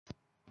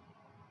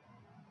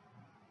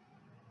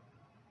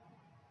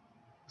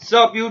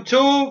What's up,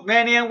 YouTube?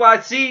 Manny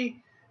NYC.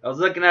 I was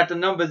looking at the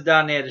numbers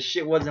down there. The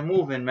shit wasn't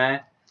moving,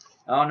 man.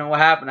 I don't know what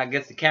happened. I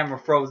guess the camera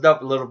froze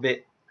up a little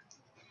bit.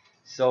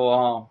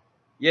 So,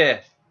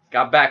 yeah.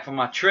 Got back from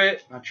my trip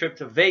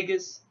to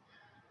Vegas.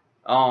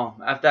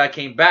 After I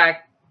came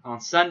back on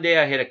Sunday,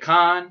 I hit a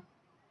con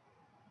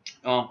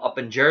up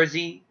in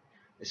Jersey.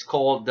 It's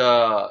called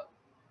Garden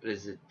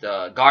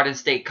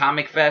State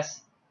Comic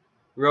Fest.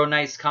 Real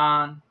nice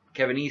con.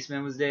 Kevin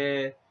Eastman was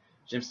there.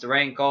 Jim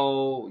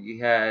Steranko.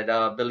 You had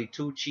Billy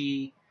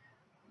Tucci.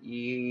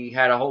 You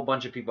had a whole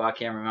bunch of people I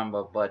can't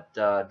remember, but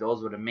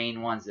those were the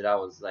main ones that I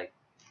was like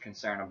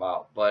concerned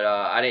about. But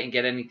I didn't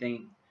get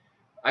anything.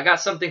 I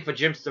got something for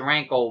Jim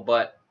Steranko,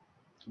 but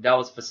that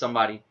was for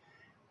somebody.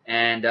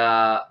 And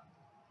I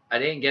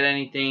didn't get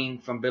anything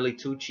from Billy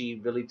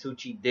Tucci. Billy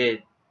Tucci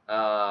did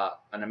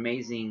an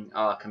amazing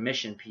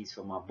commission piece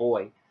for my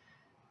boy.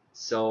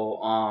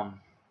 So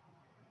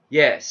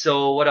yeah.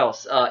 So what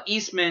else?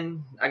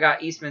 Eastman. I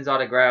got Eastman's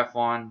autograph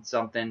on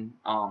something.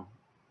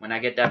 When I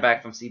get that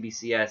back from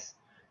CBCS,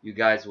 you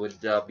guys would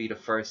be the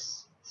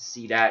first to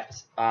see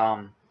that.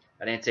 I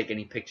didn't take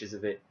any pictures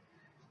of it.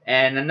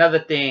 And another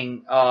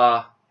thing,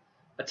 I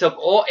took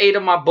all 8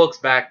 of my books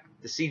back,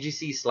 the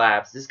CGC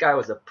slabs. This guy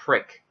was a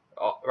prick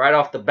right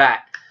off the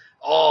bat.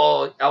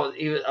 Oh,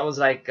 I was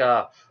like,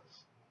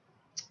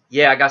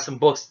 yeah, I got some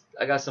books.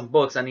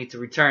 I need to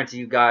return to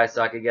you guys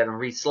so I could get them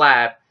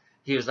re-slabbed.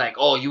 He was like,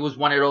 oh, you was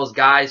one of those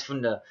guys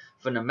from the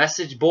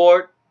message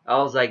board? I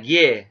was like,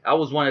 yeah, I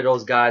was one of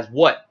those guys.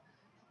 What?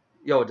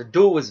 Yo, the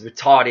dude was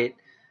retarded.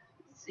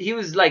 He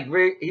was like,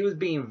 he was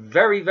being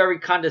very, very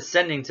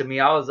condescending to me.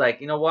 I was like,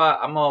 you know what?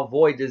 I'm going to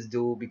avoid this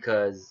dude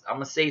because I'm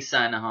going to say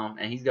something to him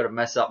and he's going to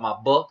mess up my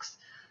books.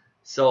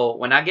 So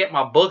when I get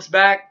my books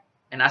back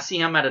and I see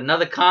him at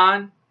another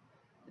con,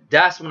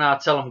 that's when I'll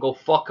tell him go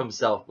fuck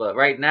himself. But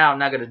right now, I'm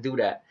not going to do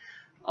that.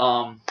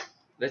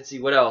 Let's see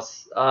what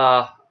else.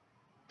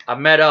 I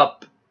met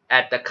up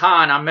at the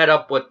con. I met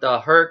up with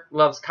Herc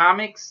Loves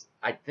Comics.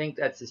 I think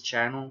that's his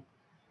channel.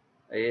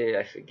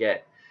 I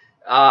forget.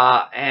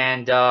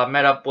 And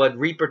met up with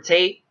Reaper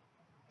Tate.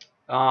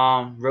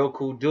 Real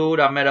cool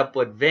dude. I met up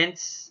with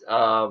Vince.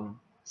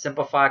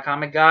 Simplify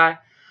Comic Guy.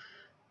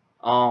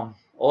 All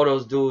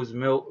those dudes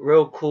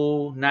real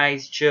cool,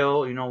 nice,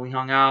 chill. You know, we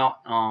hung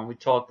out. We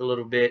talked a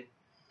little bit.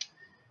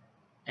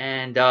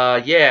 And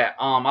yeah,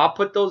 I'll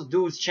put those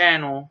dudes'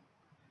 channel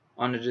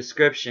on the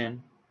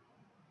description.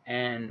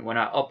 And when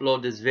I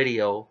upload this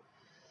video.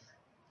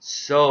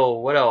 So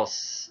what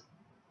else?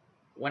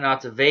 Went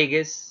out to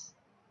Vegas.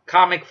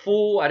 Comic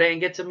Fool. I didn't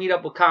get to meet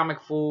up with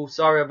Comic Fool.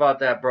 Sorry about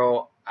that,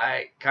 bro.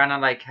 I kind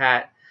of like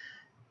had.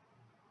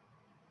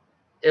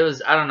 It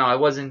was, I don't know. I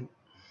wasn't.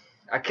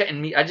 I couldn't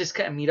meet. I just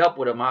couldn't meet up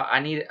with him.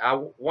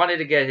 I wanted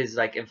to get his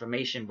like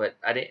information, but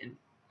I didn't.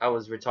 I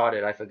was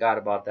retarded. I forgot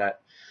about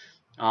that.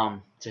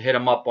 To hit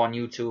him up on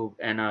YouTube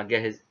and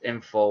get his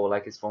info,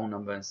 like his phone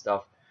number and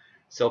stuff.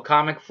 So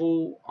Comic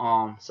Fool.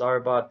 Sorry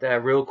about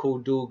that. Real cool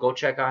dude. Go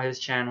check out his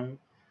channel.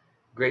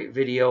 Great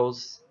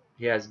videos.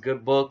 He has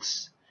good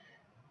books.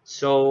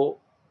 So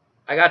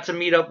I got to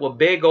meet up with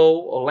Big O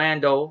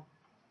Orlando.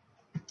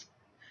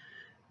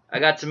 I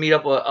got to meet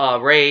up with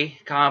Ray,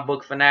 Comic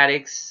Book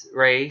Fanatics.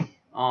 Ray,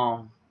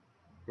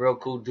 real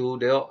cool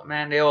dude.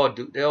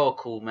 They're all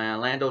cool, man.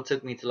 Orlando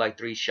took me to like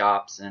 3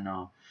 shops and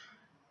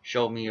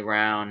showed me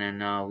around,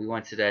 and we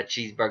went to that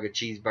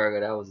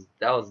cheeseburger.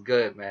 That was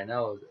good, man.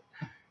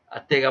 I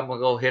think I'm gonna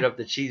go hit up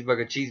the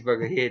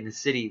cheeseburger here in the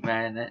city,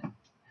 man.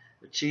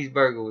 The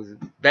cheeseburger was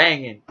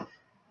banging.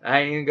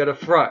 I ain't even gonna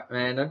front,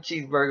 man. Them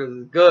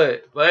cheeseburgers is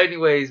good. But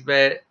anyways,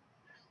 man,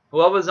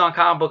 whoever's on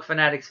Comic Book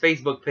Fanatics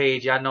Facebook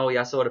page, y'all know,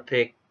 y'all saw the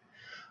pic.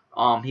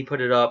 He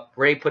put it up.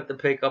 Ray put the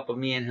pic up of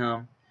me and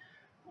him.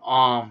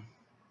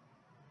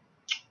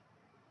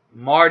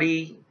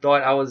 Marty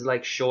thought I was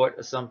like short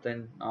or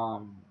something.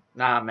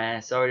 Nah,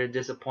 man. Sorry to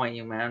disappoint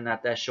you, man. I'm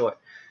not that short.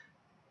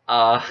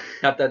 I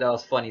thought that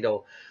was funny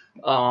though.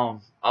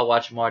 I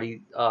watched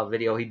Marty's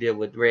video he did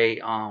with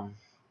Ray.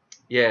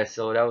 Yeah,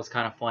 so that was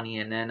kind of funny.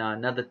 And then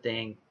another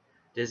thing,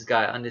 this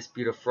guy,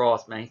 Undisputed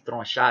Frost, man, he's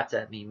throwing shots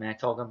at me, man,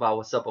 talking about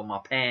what's up with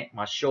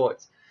my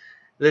shorts.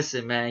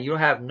 Listen, man, you don't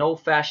have no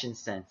fashion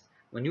sense.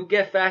 When you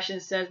get fashion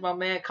sense, my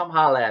man, come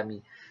holler at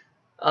me.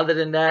 Other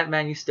than that,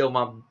 man, you still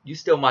my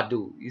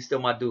dude. You still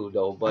my dude,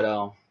 though.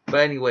 But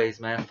anyways,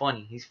 man,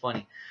 funny. He's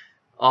funny.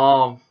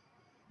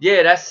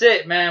 Yeah, that's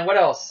it, man. What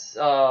else?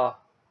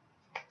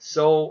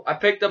 So I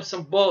picked up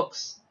some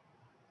books.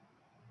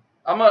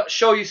 I'm going to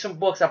show you some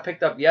books I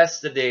picked up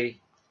yesterday.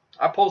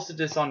 I posted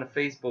this on the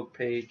Facebook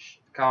page,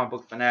 Comic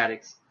Book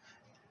Fanatics.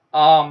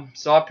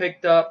 So I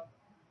picked up,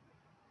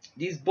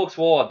 these books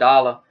were all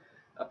 $1.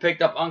 I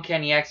picked up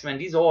Uncanny X-Men.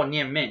 These are all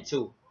near mint,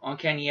 too.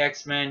 Uncanny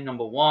X-Men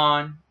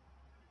 #1.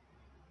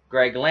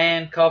 Greg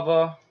Land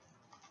cover.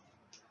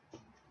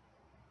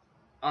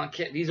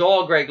 These are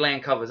all Greg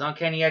Land covers.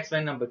 Uncanny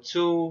X-Men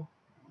 #2.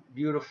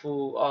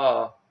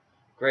 Beautiful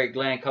Greg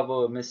Land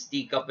cover with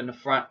Mystique up in the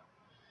front.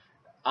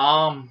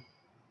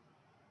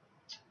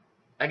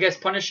 I guess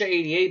Punisher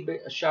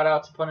 88, shout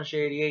out to Punisher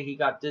 88. He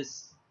got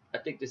this I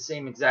think the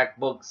same exact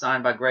book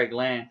signed by Greg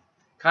Land.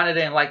 Kind of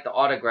didn't like the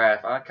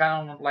autograph. I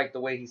kind of don't like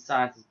the way he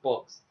signs his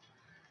books.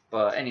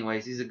 But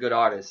anyways, he's a good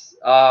artist.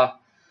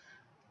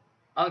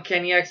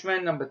 Uncanny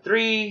X-Men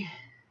 #3.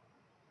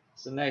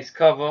 It's a nice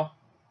cover.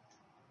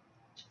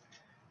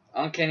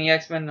 Uncanny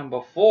X-Men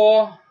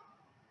 #4.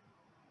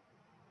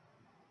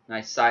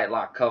 Nice side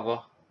lock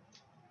cover.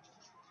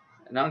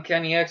 And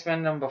Uncanny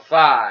X-Men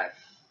 #5.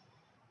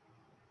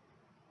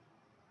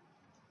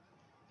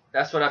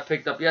 That's what I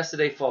picked up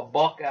yesterday for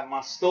 $1 at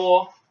my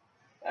store.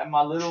 At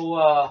my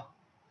little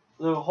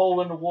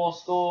hole in the wall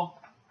store.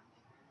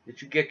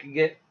 That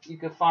you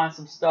can find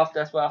some stuff.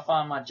 That's where I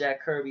find my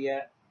Jack Kirby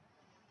at.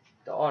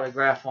 The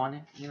autograph on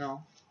it, you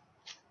know.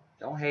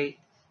 Don't hate.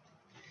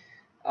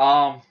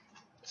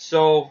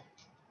 So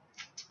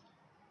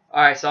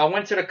alright, so I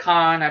went to the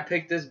con, I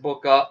picked this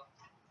book up.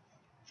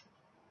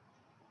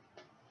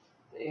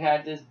 They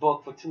had this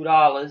book for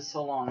 $2.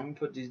 Hold on, let me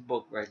put this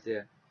book right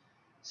there.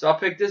 So I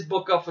picked this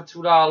book up for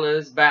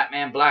 $2.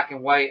 Batman Black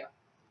and White.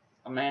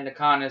 Amanda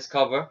Conner's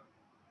cover.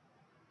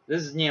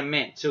 This is near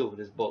mint too,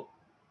 this book.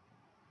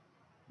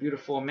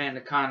 Beautiful Amanda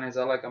Conner's.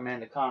 I like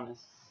Amanda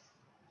Conner's.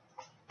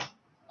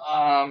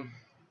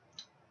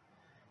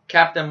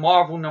 Captain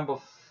Marvel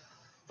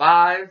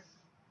 #5.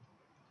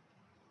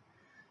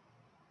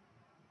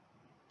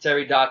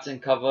 Terry Dodson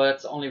cover.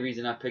 That's the only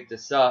reason I picked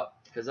this up.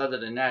 Because other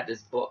than that,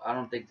 this book, I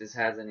don't think this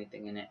has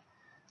anything in it.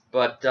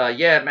 But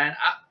yeah, man,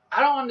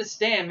 I don't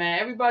understand, man.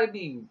 Everybody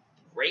be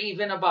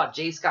raving about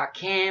J. Scott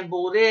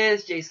Campbell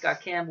this, J.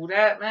 Scott Campbell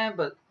that, man.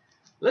 But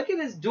look at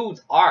this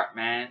dude's art,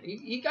 man.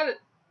 You got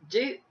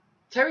it.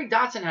 Terry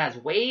Dodson has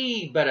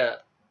way better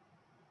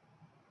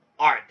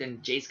art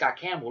than J. Scott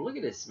Campbell. Look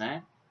at this,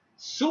 man.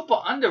 Super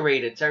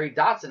underrated, Terry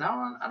Dodson.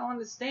 I don't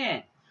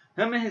understand.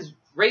 Him and his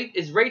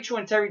Rachel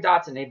and Terry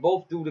Dodson. They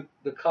both do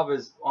the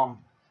covers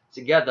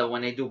together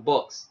when they do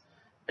books.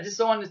 I just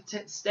don't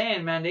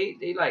understand, man.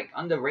 They like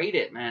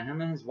underrated, man.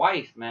 Him and his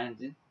wife, man.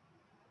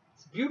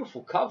 It's a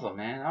beautiful cover,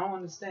 man. I don't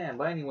understand.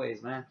 But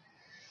anyways, man.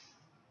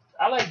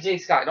 I like J.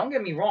 Scott. Don't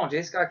get me wrong.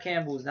 J. Scott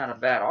Campbell is not a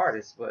bad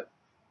artist, but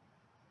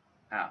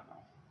I don't know.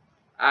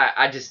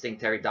 I just think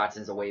Terry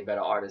Dodson's a way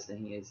better artist than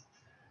he is.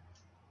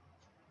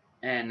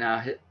 And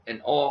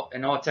all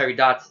Terry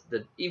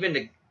Dodson,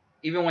 even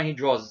when he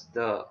draws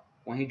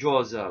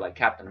like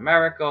Captain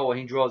America, when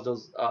he draws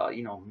those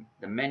you know,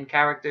 the men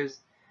characters,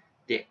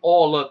 they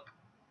all look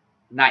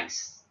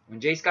nice. When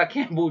J. Scott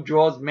Campbell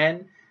draws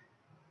men,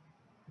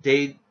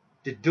 the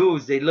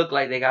dudes, they look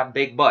like they got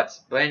big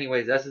butts. But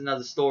anyways, that's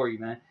another story,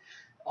 man.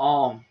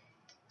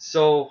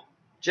 So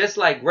just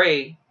like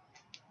Ray,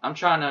 I'm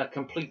trying to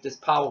complete this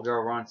Power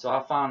Girl run, so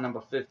I found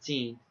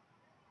 #15.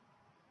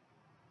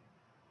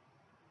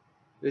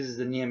 This is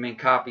the near mint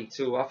copy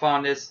too. I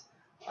found this.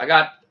 I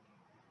got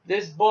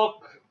this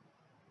book.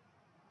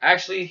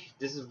 Actually,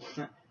 this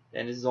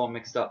is all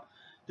mixed up.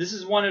 This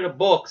is one of the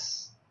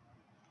books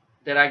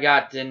that I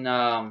got in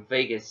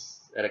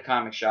Vegas at a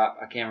comic shop.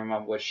 I can't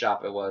remember what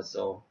shop it was,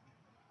 so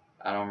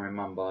I don't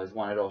remember. It's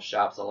one of those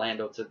shops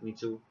Orlando took me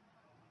to.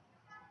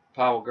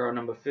 Power Girl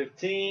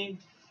 #15.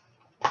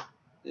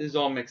 This is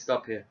all mixed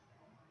up here.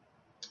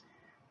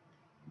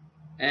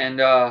 And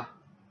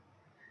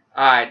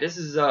alright, this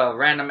is a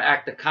random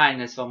act of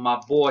kindness from my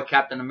boy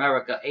Captain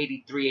America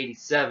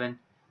 8387.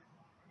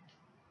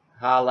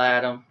 Holla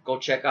at him. Go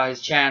check out his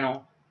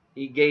channel.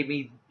 He gave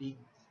me, he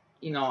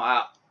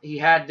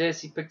had this.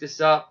 He picked this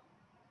up,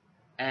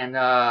 and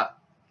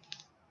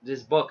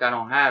this book I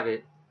don't have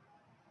it.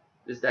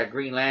 This is that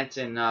Green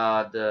Lantern,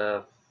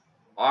 the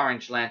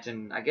Orange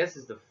Lantern. I guess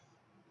it's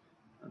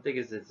I think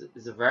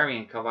it's a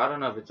variant cover. I don't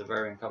know if it's a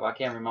variant cover. I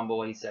can't remember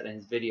what he said in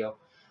his video.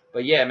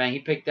 But yeah, man, he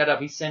picked that up.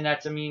 He sent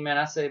that to me, man.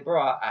 I said,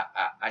 bro,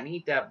 I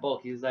need that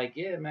book. He was like,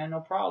 yeah, man, no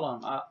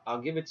problem.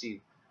 I'll give it to you.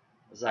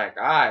 I was like,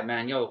 all right,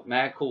 man, yo,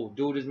 mad cool.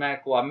 Dude is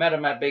mad cool. I met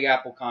him at Big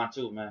Apple Con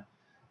too, man.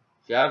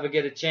 If you ever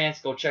get a chance,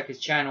 go check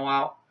his channel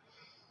out.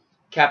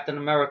 Captain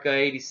America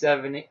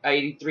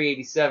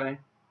 8387.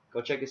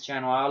 Go check his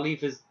channel out. I'll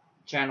leave his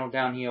channel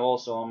down here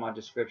also on my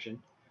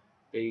description.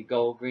 There you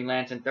go. Green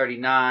Lantern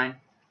 39.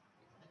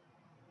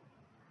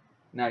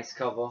 Nice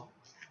cover.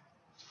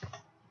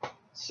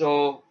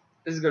 So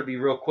this is gonna be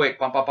real quick.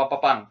 Bam, bam, bam,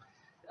 bam,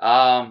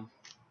 bam.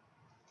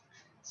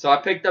 So I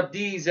picked up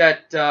these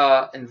at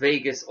in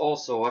Vegas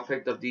also. I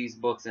picked up these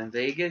books in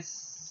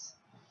Vegas.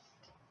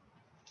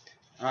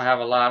 I don't have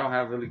a lot. I don't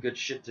have really good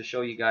shit to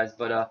show you guys,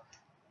 but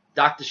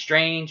Doctor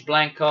Strange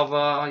blank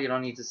cover. You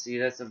don't need to see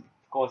this. Of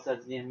course,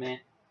 that's the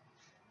mint.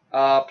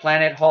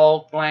 Planet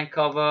Hulk blank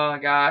cover. I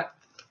got.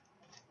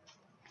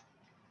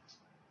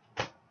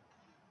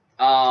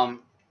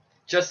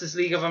 Justice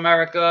League of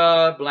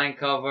America blank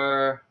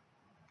cover.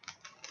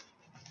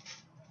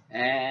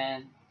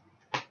 And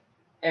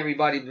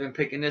everybody's been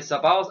picking this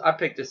up. I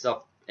picked this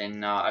up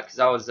in because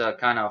I was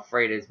kind of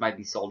afraid it might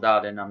be sold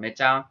out in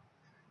Midtown.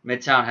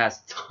 Midtown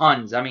has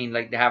tons. I mean,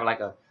 like they have like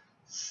a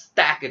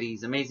stack of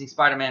these. Amazing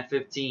Spider-Man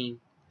 15,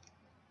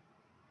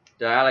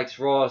 the Alex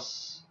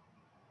Ross,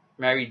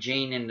 Mary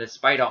Jane in the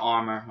Spider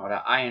armor or the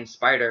Iron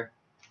Spider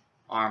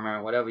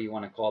armor, whatever you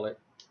want to call it.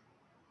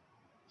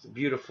 It's a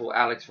beautiful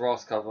Alex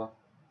Ross cover.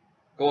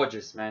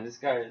 Gorgeous, man. This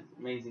guy is an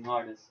amazing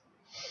artist.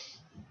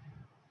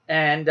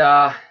 And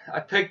I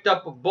picked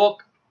up a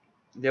book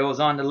that was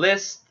on the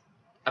list.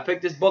 I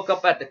picked this book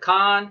up at the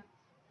con.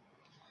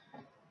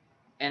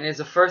 And it's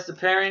a first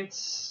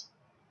appearance.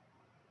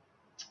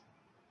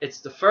 It's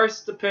the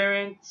first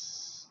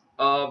appearance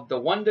of the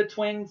Wonder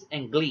Twins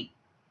and Glee.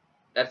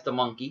 That's the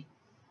monkey.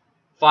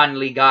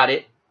 Finally got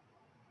it.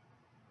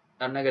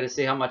 I'm not gonna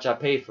say how much I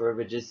paid for it,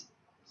 but just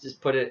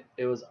put it.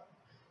 It was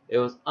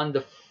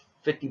under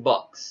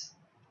 $50.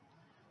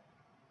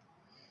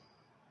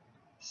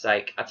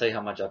 Psych! I'll tell you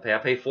how much I paid. I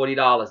paid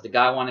 $40. The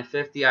guy wanted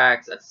 $50. I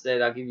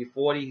said I'll give you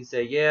 $40. He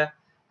said yeah.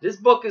 This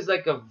book is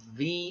like a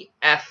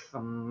VF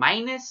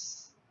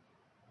minus.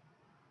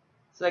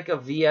 It's like a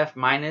VF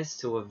minus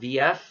to a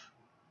VF.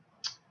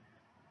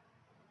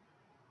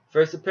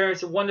 First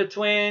appearance of Wonder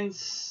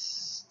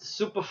Twins,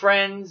 Super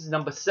Friends,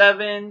 number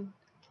 7.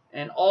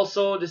 And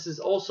also, this is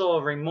also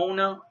a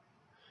Ramona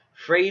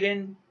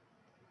Fradon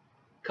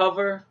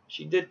cover.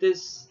 She did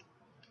this.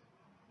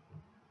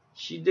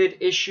 She did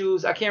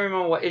issues. I can't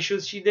remember what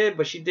issues she did,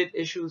 but she did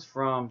issues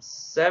from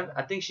 7.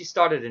 I think she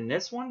started in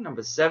this one,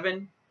 number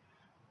 7,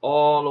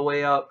 all the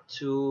way up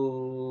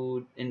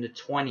to in the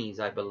 20s,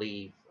 I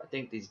believe. I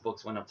think these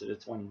books went up to the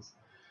 20s.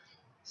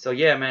 So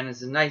yeah, man,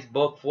 it's a nice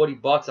book.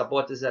 $40.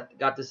 I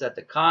got this at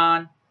the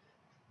con.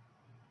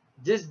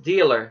 This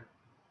dealer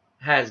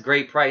has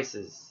great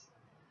prices.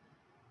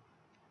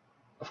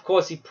 Of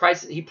course, he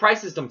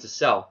prices them to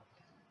sell.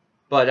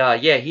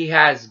 But yeah, he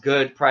has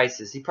good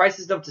prices. He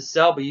prices them to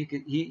sell, but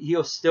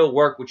he'll still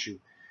work with you.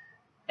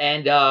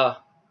 And I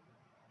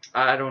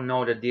don't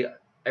know the deal.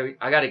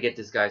 I gotta get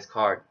this guy's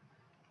card.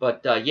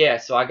 But yeah,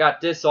 so I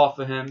got this off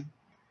of him.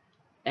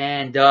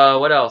 And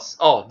what else?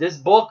 Oh, this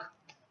book.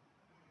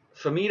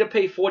 For me to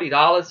pay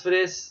 $40 for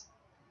this,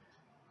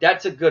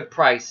 that's a good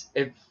price.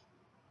 If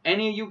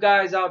any of you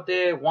guys out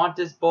there want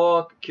this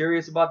book,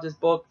 curious about this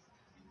book,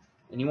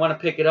 and you want to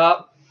pick it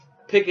up,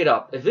 pick it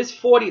up. If it's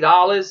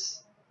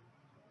 $40,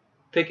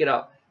 pick it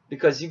up.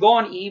 Because you go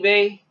on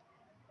eBay,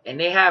 and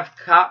they have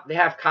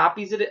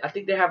copies of it. I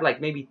think they have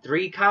like maybe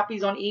 3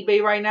 copies on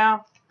eBay right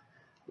now.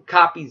 The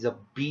copies are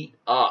beat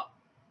up.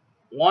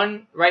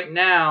 One right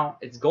now,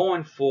 it's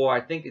going for, I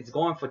think it's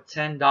going for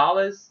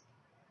 $10.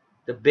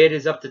 The bid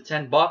is up to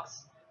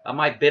 $10. I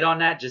might bid on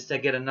that just to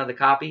get another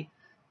copy,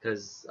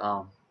 because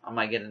I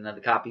might get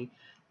another copy.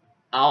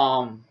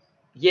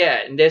 Yeah,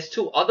 and there's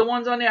 2 other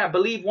ones on there. I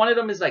believe one of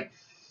them is like,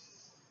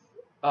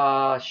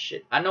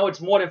 shit. I know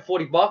it's more than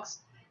 $40,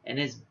 and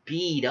it's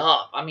beat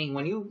up. I mean,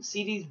 when you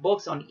see these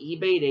books on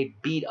eBay, they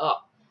beat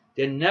up.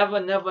 They're never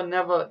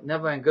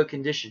in good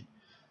condition,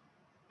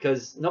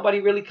 because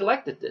nobody really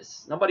collected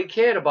this. Nobody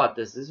cared about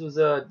this. This was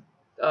a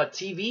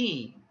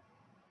TV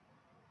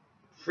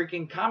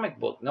freaking comic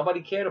book. Nobody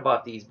cared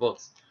about these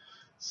books.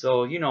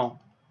 So, you know,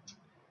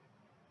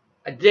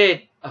 I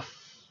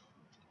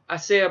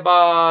say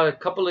about a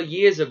couple of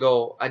years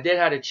ago, I did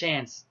have a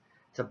chance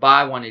to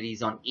buy one of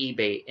these on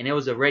eBay, and it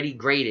was already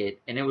graded,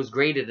 and it was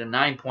graded a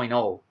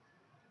 9.0.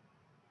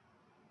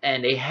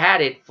 And they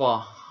had it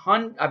for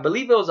I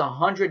believe it was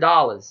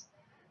 $100.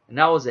 And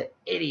I was an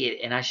idiot,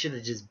 and I should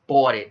have just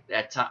bought it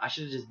that time. I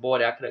should have just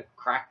bought it. I could have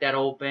cracked that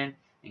open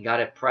and got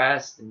it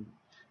pressed, and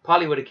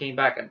probably would have came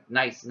back a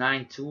nice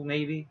 9.2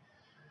 maybe.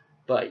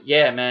 But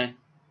yeah, man,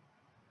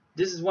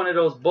 this is one of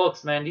those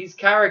books, man. These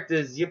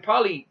characters, they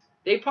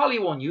probably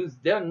won't use.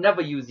 They'll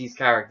never use these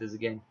characters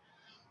again.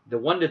 The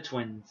Wonder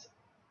Twins,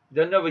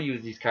 they'll never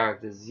use these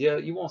characters.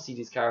 You won't see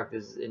these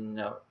characters in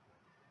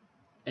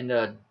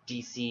the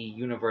DC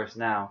universe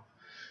now.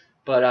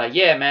 But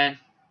yeah, man,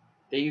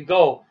 there you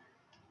go.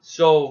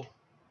 So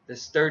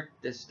there's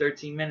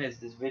 13 minutes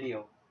this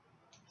video.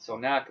 So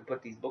now I can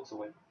put these books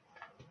away.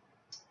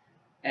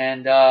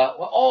 And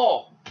well,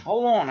 oh,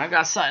 hold on, I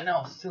got something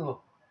else too.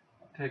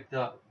 I picked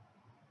up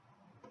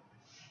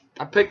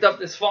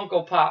this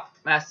Funko Pop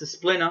Master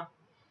Splinter.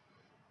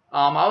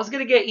 I was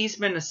gonna get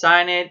Eastman to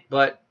sign it,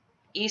 but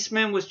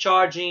Eastman was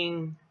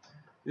charging.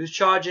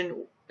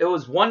 It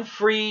was 1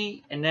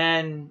 free, and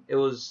then it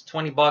was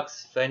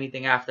 $20 for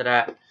anything after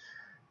that.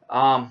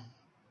 I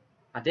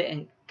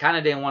kind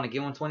of didn't want to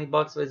give him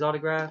 $20 for his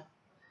autograph.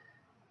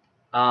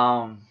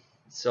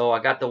 So I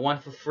got the 1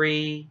 for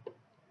free.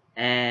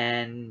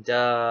 And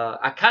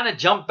I kind of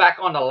jumped back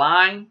on the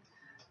line,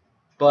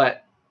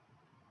 but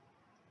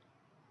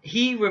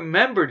he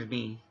remembered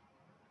me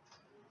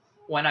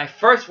when I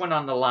first went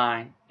on the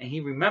line, and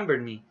he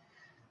remembered me.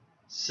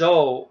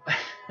 So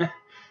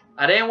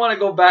I didn't want to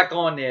go back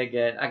on there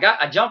again.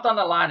 I jumped on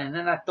the line, and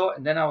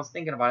then I was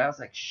thinking about it. I was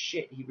like,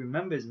 shit, he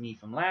remembers me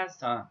from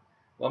last time.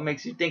 What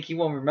makes you think he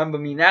won't remember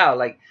me now?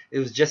 Like, it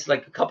was just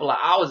like a couple of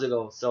hours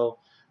ago. So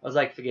I was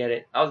like, forget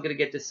it. I was gonna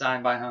get this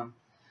signed by him.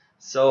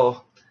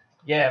 So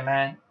yeah,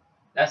 man,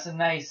 that's a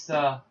nice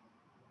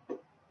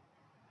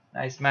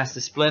Master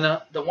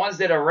Splinter. The ones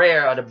that are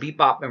rare are the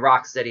Bebop and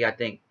Rocksteady, I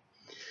think.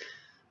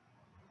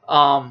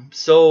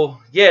 So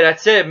yeah,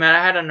 that's it, man.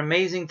 I had an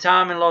amazing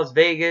time in Las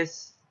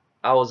Vegas.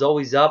 I was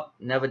always up,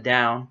 never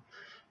down.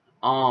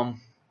 And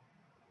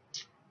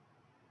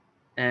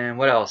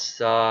what else?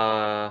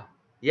 Yeah,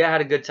 I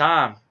had a good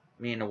time.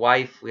 Me and the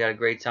wife, we had a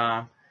great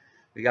time.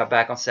 We got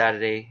back on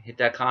Saturday, hit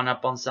that con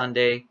up on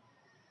Sunday,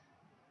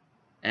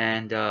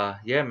 and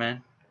yeah,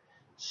 man.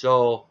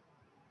 So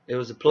it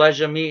was a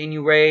pleasure meeting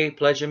you, Ray.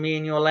 Pleasure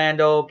meeting you,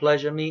 Orlando.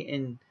 Pleasure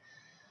meeting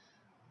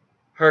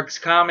Herc's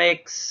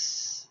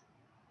Comics,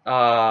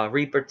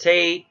 Reaper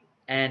Tate,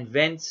 and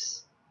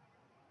Vince.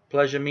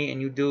 Pleasure meeting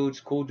you dudes,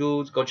 cool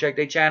dudes. Go check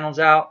their channels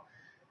out.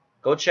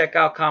 Go check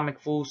out Comic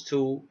Fools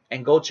 2,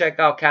 and go check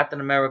out Captain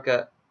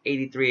America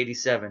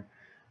 8387.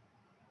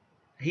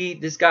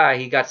 This guy,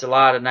 he got a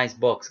lot of nice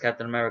books.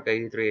 Captain America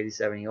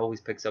 8387. He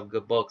always picks up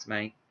good books,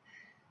 man.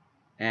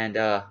 And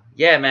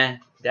yeah, man,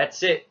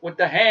 that's it with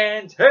the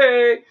hands.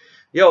 Hey,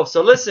 yo,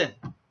 so listen,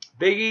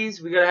 Big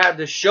E's, we gonna have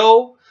the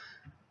show.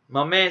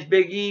 My man's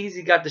Big E's,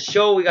 he got the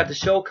show. We got the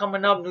show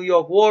coming up. New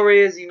York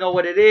Warriors, you know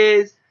what it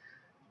is.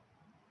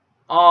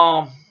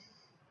 I'm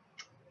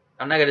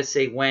not gonna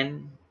say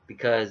when,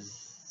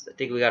 because I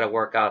think we gotta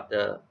work out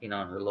the the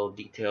little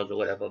details or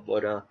whatever.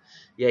 But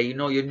yeah, you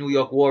know your New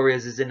York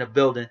Warriors is in the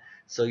building,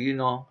 so you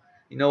know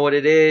what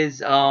it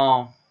is.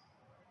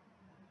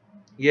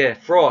 Yeah,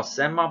 Frost,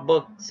 send my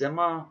book, send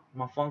my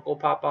Funko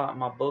Pop out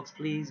my books,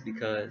 please,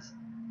 because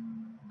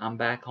I'm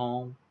back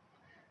home.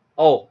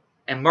 Oh,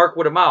 and Merc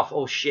with a Mouth.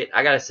 Oh shit,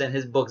 I gotta send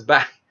his books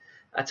back.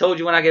 I told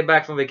you when I get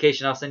back from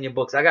vacation, I'll send you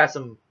books. I got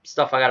some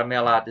stuff I gotta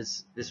mail out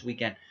this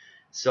weekend.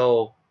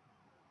 So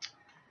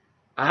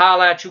I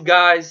holla at you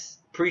guys.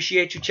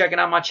 Appreciate you checking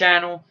out my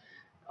channel.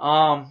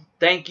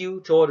 Thank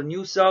you to all the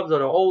new subs or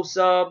the old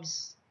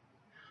subs.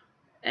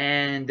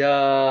 And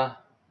yeah,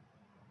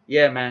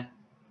 man.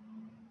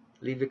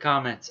 Leave your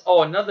comments.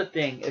 Oh, another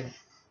thing.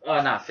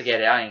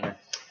 Forget it. I ain't gonna.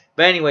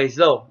 But anyways,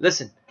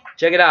 listen.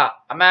 Check it out.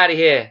 I'm out of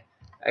here.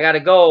 I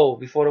gotta go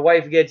before the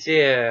wife gets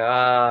here.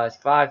 It's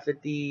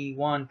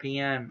 5:51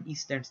 p.m.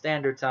 Eastern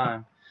Standard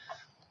Time.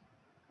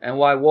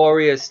 NY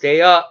Warriors,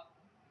 stay up.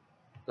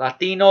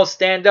 Latinos,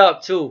 stand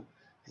up too.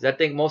 Because I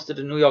think most of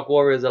the New York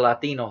Warriors are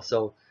Latino.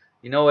 So,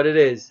 you know what it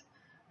is.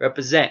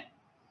 Represent.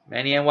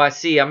 Manny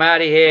NYC, I'm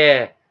out of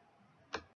here.